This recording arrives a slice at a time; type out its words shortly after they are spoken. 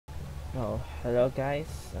Oh, hello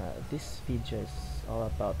guys. This video is all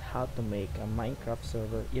about how to make a Minecraft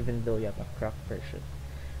server even though you have a cracked version.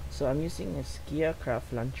 So I'm using a Skia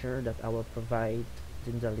Craft Launcher that I will provide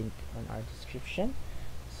in the link on our description.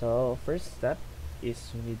 So first step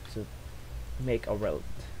is we need to make a world.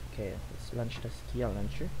 Okay, let's launch the Skia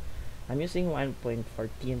Launcher. I'm using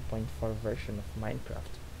 1.14.4 version of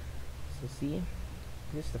Minecraft. So see,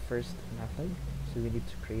 this is the first method. So we need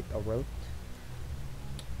to create a world.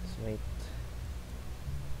 Let's wait.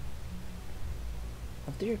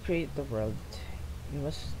 After you create the world, you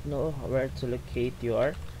must know where to locate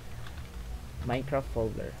your Minecraft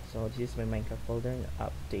folder. So this is my Minecraft folder,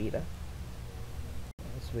 app data.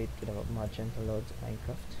 Let's wait for the Magenta to load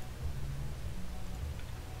Minecraft.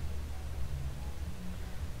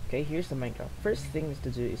 Okay, here's the Minecraft. First thing to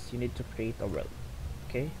do is you need to create a world.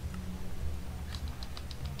 Okay,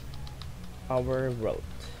 our world.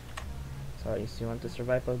 So if you want to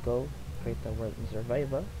survival, go create a world in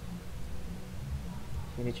survival.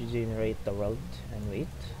 You need to generate the world and wait.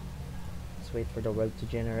 Let's wait for the world to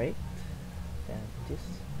generate. And this.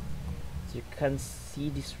 So you can see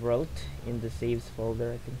this world in the saves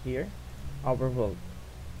folder, I think here. Our world.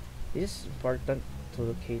 This is important to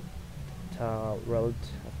locate the world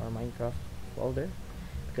of our Minecraft folder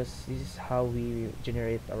because this is how we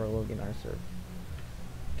generate our world in our server.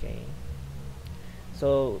 Okay.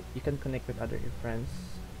 So you can connect with other your friends.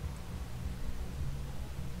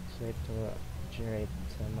 So we have to generate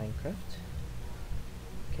Minecraft.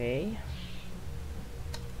 Okay.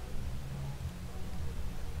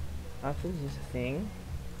 After this thing,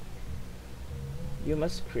 you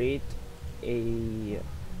must create a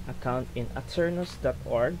account in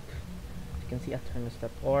aternus.org. You can see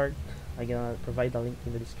aternus.org. I'm gonna provide a link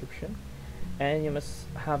in the description. And you must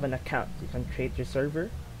have an account. You can create your server.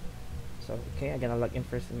 So okay, I'm gonna log in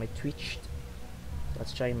first in my Twitch.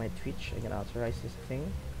 Let's try my Twitch. I'm gonna authorize this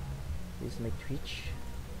thing. This is my Twitch.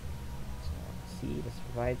 So let's see, let's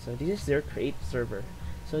provide. So this is their create server.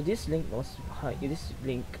 So this link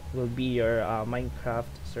will be your Minecraft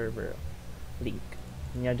server link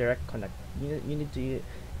in your direct connect. You need to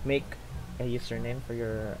make a username for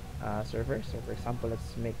your server. So for example,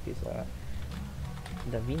 let's make this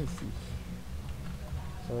Da Vinci.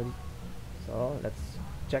 So let's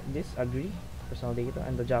check this, agree, personal data,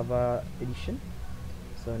 and the Java edition.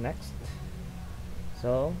 So next,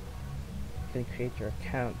 so you can create your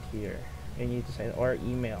account here. You need to sign or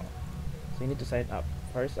email. So you need to sign up.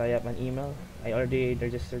 First, I have an email. I already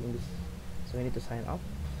registered in this, so we need to sign up.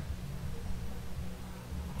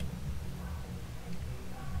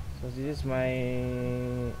 So this is my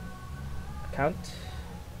account,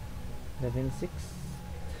 Levinix.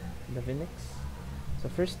 So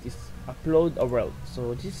first is upload a world.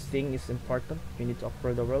 So this thing is important. You need to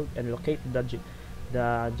upload a world and locate the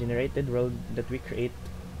generated world that we create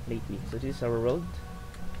lately. So this is our world.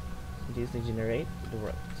 So this is the generate the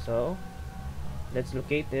world. So let's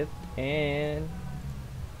locate it in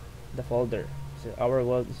the folder. So our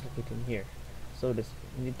world is located in here. So this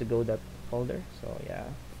you need to go that folder. So yeah,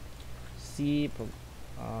 C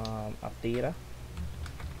update.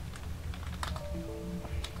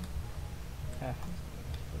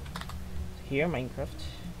 Here Minecraft.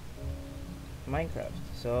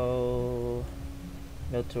 So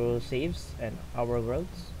go to saves and our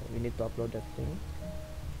worlds. So we need to upload that thing.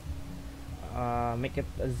 Make it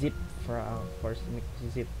a zip for make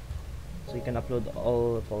it zip so you can upload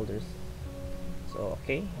all folders. So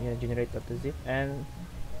okay, you generate that zip and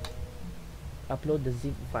upload the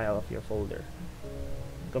zip file of your folder.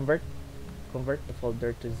 Convert the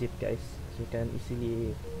folder to zip, guys, so you can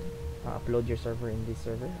easily upload your server in this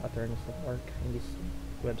server aternus.org in this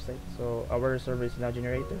website. So our server is now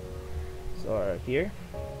generated. So here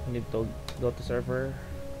you need to go to server,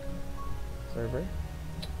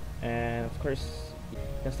 and of course you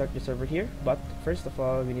can start the server here, but first of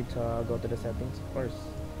all we need to go to the settings. Of course,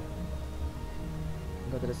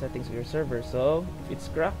 go to the settings of your server. So if it's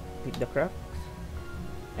cracked, click the cracks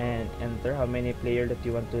and enter how many players that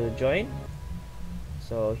you want to join.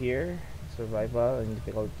 So here, survival and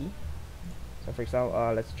difficulty. So for example,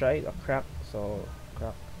 let's try a crack. So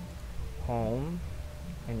crack home,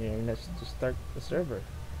 and you're next to start the server.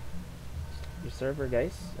 Your server,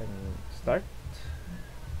 guys, and start.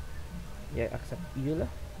 Yeah, accept EULA.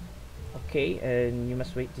 Okay, and you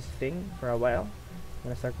must wait this thing for a while. I'm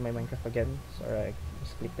gonna start my Minecraft again. So I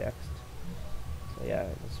just click the X. So yeah,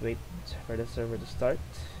 let's wait for the server to start.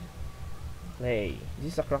 Play.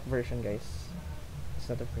 This is a crack version, guys. It's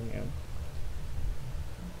not a premium.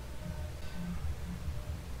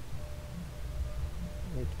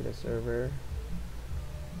 Wait for the server.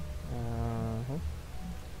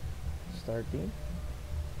 starting.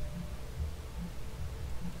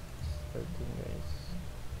 Guys.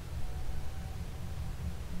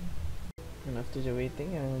 And after the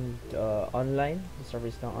waiting and online, the server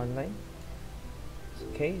is now online.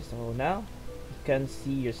 Okay, so now you can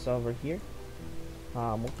see your server here,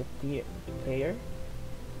 multiplayer.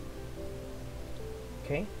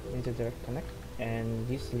 Okay, need to direct connect and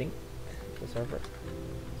this link to the server.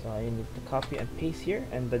 So you need to copy and paste here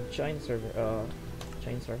and the join server.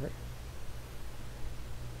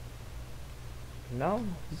 Now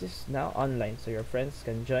this is now online, so your friends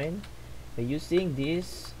can join by using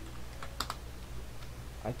this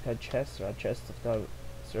iPad chest or chest of the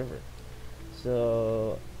server.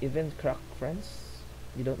 So even crack friends,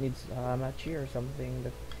 you don't need matchy or something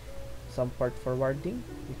that some part forwarding.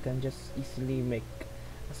 You can just easily make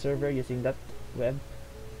a server using that web.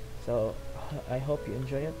 So I hope you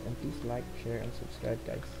enjoy it, and please like, share, and subscribe,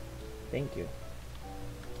 guys. Thank you.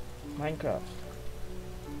 Minecraft.